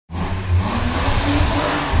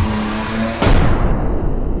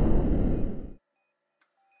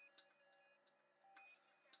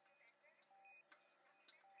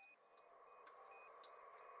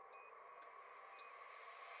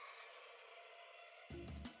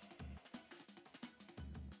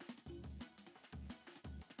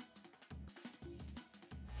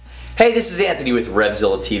Hey, this is Anthony with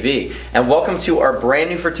RevZilla TV, and welcome to our brand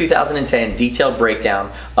new for 2010 detailed breakdown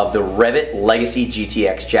of the Revit Legacy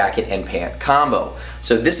GTX jacket and pant combo.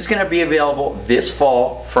 So this is going to be available this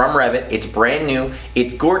fall from Revit. It's brand new,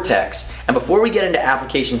 it's gore-tex, and before we get into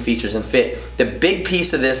application features and fit, the big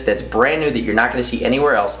piece of this that's brand new that you're not going to see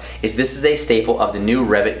anywhere else is this is a staple of the new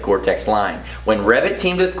Revit gore-tex line. When Revit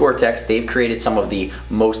teamed with gore-tex, they've created some of the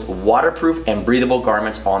most waterproof and breathable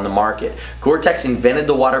garments on the market. Gore-tex invented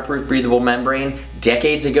the waterproof breathable membrane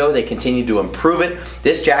decades ago. They continue to improve it.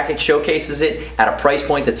 This jacket showcases it at a price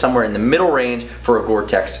point that's somewhere in the middle range for a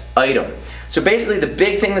gore-tex item. So basically the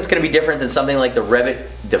big thing that's going to be different than something like the Revit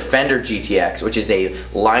Defender GTX, which is a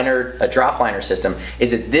drop liner system,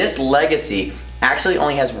 is that this Legacy actually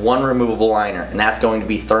only has one removable liner, and that's going to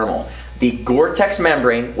be thermal. The gore-tex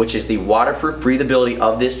membrane, which is the waterproof breathability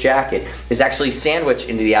of this jacket, is actually sandwiched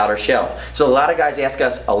into the outer shell. So a lot of guys ask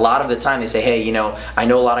us a lot of the time, they say, hey, you know, I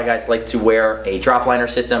know a lot of guys like to wear a drop liner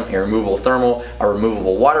system, a removable thermal, a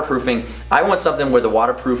removable waterproofing. I want something where the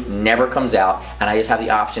waterproof never comes out, and I just have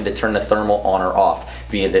the option to turn the thermal on or off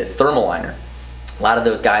via the thermal liner. A lot of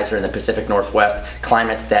those guys are in the Pacific Northwest,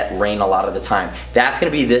 climates that rain a lot of the time. That's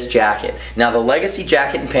going to be this jacket. Now the Legacy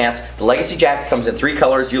jacket and pants, the Legacy jacket comes in 3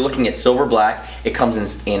 colors. You're looking at silver black, it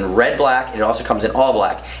comes in red black, and it also comes in all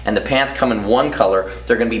black. And the pants come in one color.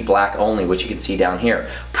 They're going to be black only, which you can see down here.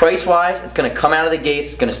 Price wise, it's going to come out of the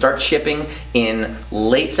gates, it's going to start shipping in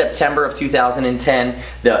late September of 2010.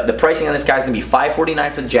 The pricing on this guy is going to be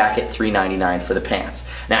 $549 for the jacket, $399 for the pants.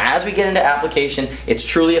 Now as we get into application, it's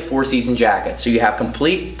truly a 4-season jacket. So you have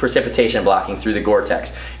complete precipitation blocking through the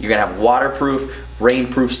gore-tex. You're going to have waterproof,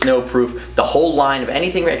 rainproof, snowproof. The whole line of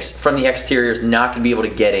anything from the exterior is not going to be able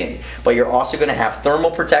to get in. But you're also going to have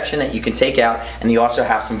thermal protection that you can take out, and you also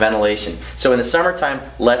have some ventilation. So in the summertime,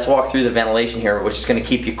 let's walk through the ventilation here, which is going to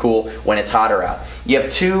keep you cool when it's hotter out. You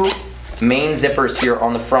have 2 main zippers here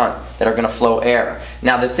on the front that are going to flow air.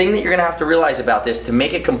 Now the thing that you're going to have to realize about this, to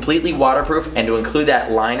make it completely waterproof and to include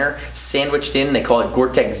that liner sandwiched in, they call it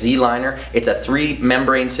Gore-Tex Z liner. It's a 3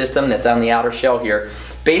 membrane system that's on the outer shell here.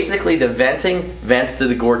 Basically the venting vents to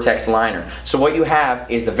the Gore-Tex liner. So what you have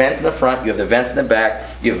is the vents in the front, you have the vents in the back,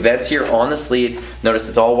 you have vents here on the sleeve. Notice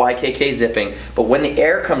it's all YKK zipping, but when the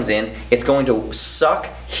air comes in, it's going to suck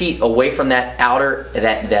heat away from that outer,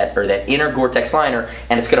 that inner Gore-Tex liner,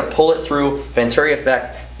 and it's going to pull it through. Venturi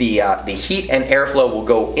effect. The heat and airflow will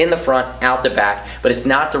go in the front, out the back, but it's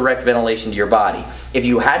not direct ventilation to your body. If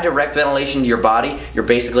you had direct ventilation to your body, you're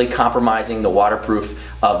basically compromising the waterproof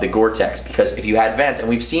of the Gore-Tex, because if you had vents, and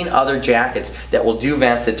we've seen other jackets that will do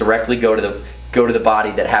vents that directly go to the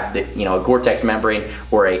body that have the, you know, a Gore-Tex membrane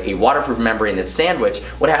or a waterproof membrane that's sandwiched,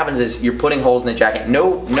 what happens is you're putting holes in the jacket.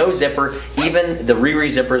 No zipper. Even the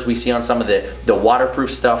zippers we see on some of the waterproof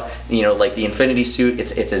stuff, you know, like the Infinity suit,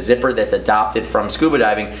 it's a zipper that's adopted from scuba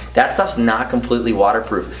diving. That stuff's not completely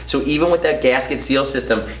waterproof. So even with that gasket seal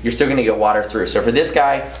system, you're still going to get water through. So for this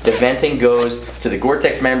guy, the venting goes to the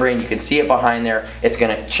Gore-Tex membrane. You can see it behind there. It's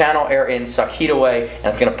going to channel air in, suck heat away, and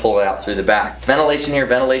it's going to pull it out through the back. Ventilation here,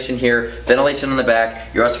 ventilation here, ventilation on the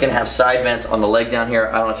back. You're also going to have side vents on the leg down here.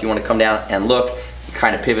 I don't know if you want to come down and look. You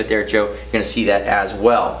kind of pivot there, Joe. You're going to see that as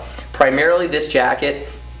well. Primarily, this jacket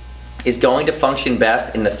is going to function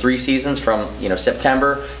best in the 3 seasons from, you know,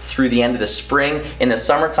 September through the end of the spring. In the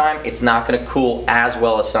summertime, it's not going to cool as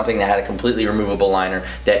well as something that had a completely removable liner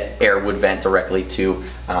that air would vent directly to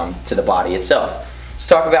the body itself. Let's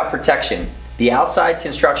talk about protection. The outside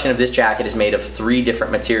construction of this jacket is made of 3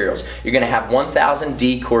 different materials. You're going to have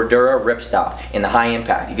 1000D Cordura ripstop in the high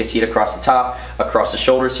impact. You can see it across the top, across the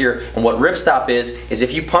shoulders here. And what ripstop is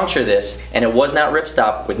if you puncture this and it was not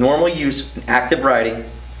ripstop, with normal use, active riding,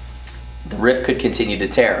 the rip could continue to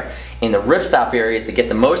tear. In the ripstop areas, to get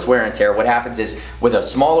the most wear and tear, what happens is with a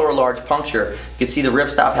small or large puncture, you can see the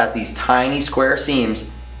ripstop has these tiny square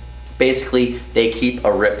seams. Basically, they keep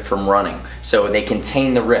a rip from running. So they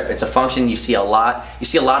contain the rip. It's a function you see a lot. You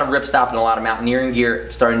see a lot of ripstop and a lot of mountaineering gear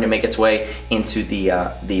starting to make its way into the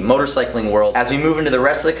motorcycling world. As we move into the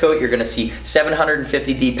rest of the coat, you're going to see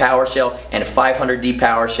 750D power shell and a 500D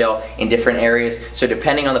power shell in different areas. So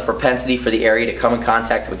depending on the propensity for the area to come in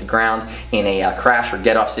contact with the ground in a crash or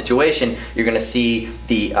get-off situation, you're going to see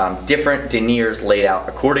the different deniers laid out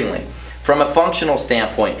accordingly. From a functional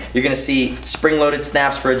standpoint, you're going to see spring-loaded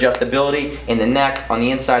snaps for adjustability in the neck, on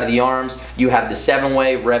the inside of the arms. You have the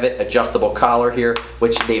 7-way Revit adjustable collar here,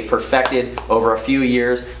 which they've perfected over a few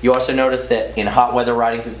years. You also notice that in hot weather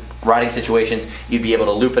riding situations, you'd be able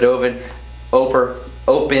to loop it over,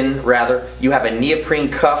 open rather. You have a neoprene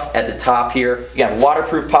cuff at the top here. You got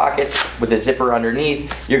waterproof pockets with a zipper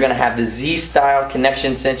underneath. You're gonna have the Z-style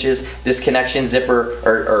connection cinches. This connection zipper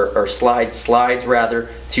or slides rather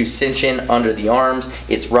to cinch in under the arms.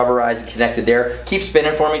 It's rubberized and connected there. Keep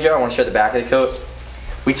spinning for me, Joe. I wanna show the back of the coat.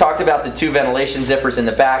 We talked about the 2 ventilation zippers in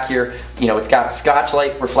the back here. You know, it's got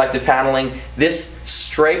Scotch-Lite reflective paneling. This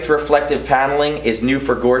striped reflective paneling is new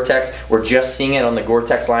for Gore-Tex. We're just seeing it on the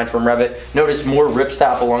Gore-Tex line from REV'IT. Notice more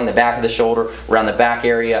ripstop along the back of the shoulder, around the back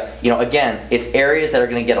area. You know, again, it's areas that are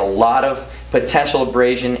gonna get a lot of potential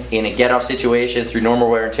abrasion in a get-off situation through normal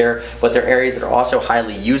wear and tear, but they're areas that are also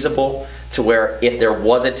highly usable to where if there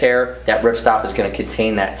was a tear, that ripstop is going to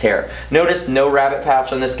contain that tear. Notice no rabbit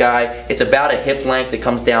pouch on this guy. It's about a hip length that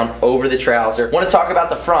comes down over the trouser. Want to talk about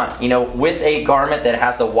the front. You know, with a garment that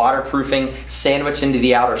has the waterproofing sandwiched into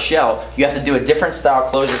the outer shell, you have to do a different style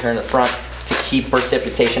closure here in the front to keep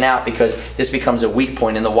precipitation out because this becomes a weak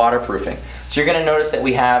point in the waterproofing. So you're going to notice that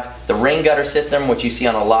we have the rain gutter system, which you see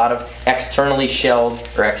on a lot of externally shelled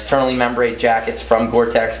or externally membraned jackets from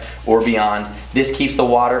Gore-Tex or beyond. This keeps the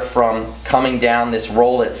water from coming down this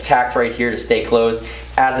roll that's tacked right here to stay closed.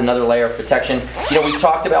 Adds another layer of protection. You know, we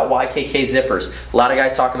talked about YKK zippers. A lot of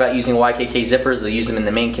guys talk about using YKK zippers. They'll use them in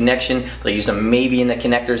the main connection. They'll use them maybe in the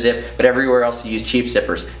connector zip, but everywhere else you use cheap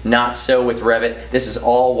zippers. Not so with REV'IT. This is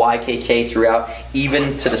all YKK throughout,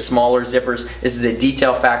 even to the smaller zippers. This is a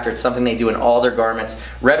detail factor. It's something they do in all their garments.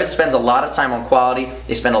 REV'IT spends a lot of time on quality.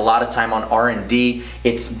 They spend a lot of time on R&D.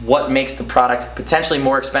 It's what makes the product potentially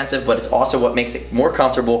more expensive, but it's also what makes it more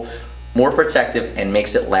comfortable, more protective, and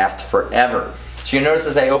makes it last forever. So you notice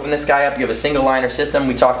as I open this guy up, you have a single liner system.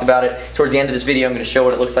 We talked about it. Towards the end of this video, I'm going to show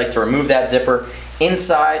what it looks like to remove that zipper.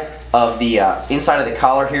 Inside of the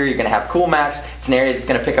collar here, you're going to have Cool Max. It's an area that's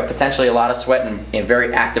going to pick up potentially a lot of sweat in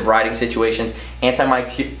very active riding situations.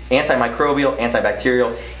 Antimicrobial,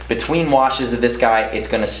 antibacterial. Between washes of this guy, it's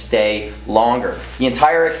going to stay longer. The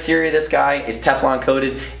entire exterior of this guy is Teflon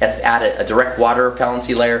coated. That's to add a direct water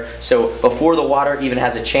repellency layer. So before the water even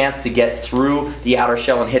has a chance to get through the outer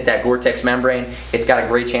shell and hit that Gore-Tex membrane, it's got a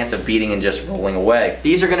great chance of beating and just rolling away.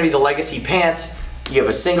 These are going to be the Legacy pants. You have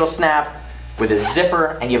a single snap with a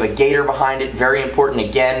zipper and you have a gaiter behind it. Very important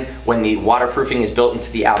again when the waterproofing is built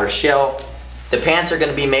into the outer shell. The pants are going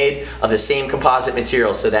to be made of the same composite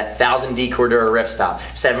material, so that 1000D Cordura ripstop,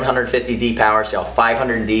 750D power shell,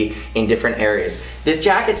 500D in different areas. This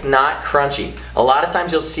jacket's not crunchy. A lot of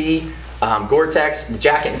times you'll see Gore-Tex, the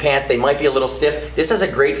jacket and pants, they might be a little stiff. This has a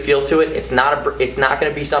great feel to it. It's not going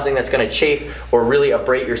to be something that's going to chafe or really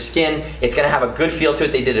abrade your skin. It's going to have a good feel to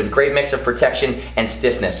it. They did a great mix of protection and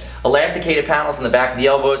stiffness. Elasticated panels in the back of the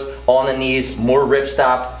elbows, on the knees, more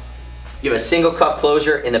ripstop. You have a single cuff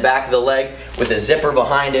closure in the back of the leg with a zipper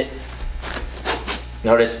behind it.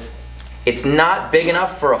 Notice it's not big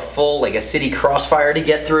enough for a full, like a city crossfire to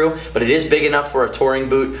get through, but it is big enough for a touring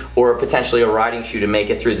boot or potentially a riding shoe to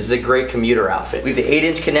make it through. This is a great commuter outfit. We have the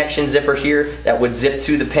 8-inch connection zipper here that would zip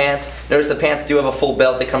to the pants. Notice the pants do have a full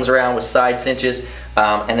belt that comes around with side cinches,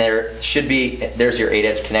 and there's your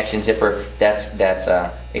 8-inch connection zipper that's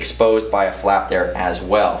exposed by a flap there as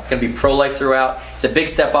well. It's going to be Pro-Life throughout. It's a big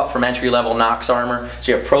step up from entry-level Knox armor.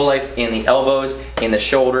 So you have Pro-Life in the elbows, in the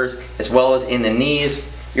shoulders, as well as in the knees.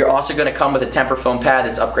 You're also going to come with a temper foam pad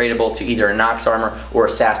that's upgradable to either a Knox armor or a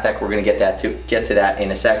SASTEC. We're going to get to that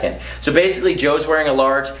in a second. So basically, Joe's wearing a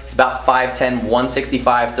large. It's about 5'10",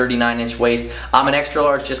 165, 39-inch waist. I'm an extra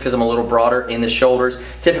large just because I'm a little broader in the shoulders.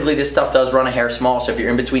 Typically, this stuff does run a hair small, so if you're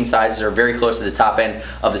in between sizes or very close to the top end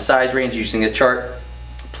of the size range using the chart,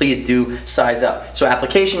 please do size up. So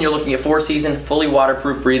application, you're looking at 4-season, fully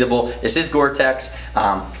waterproof, breathable. This is Gore-Tex.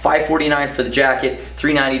 $549 for the jacket,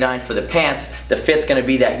 $399 for the pants. The fit's going to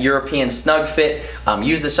be that European snug fit.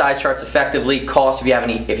 Use the size charts effectively. Call us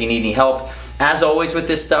if you need any help. As always with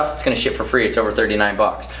this stuff, it's going to ship for free. It's over 39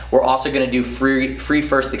 bucks. We're also going to do free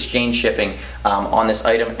first exchange shipping on this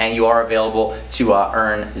item, and you are available to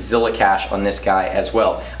earn Zilla cash on this guy as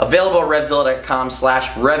well. Available at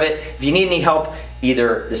RevZilla.com/RevIt. If you need any help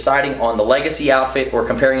either deciding on the Legacy outfit or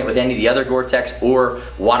comparing it with any of the other Gore-Tex or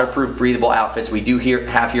waterproof breathable outfits we do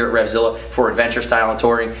have here at RevZilla for adventure style and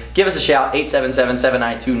touring, give us a shout,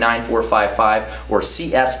 877-792-9455 or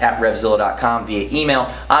cs@RevZilla.com via email.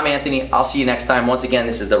 I'm Anthony. I'll see you next time. Once again,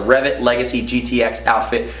 this is the REV'IT Legacy GTX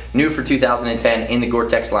outfit, new for 2010 in the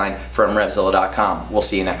Gore-Tex line from RevZilla.com. We'll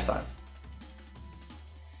see you next time.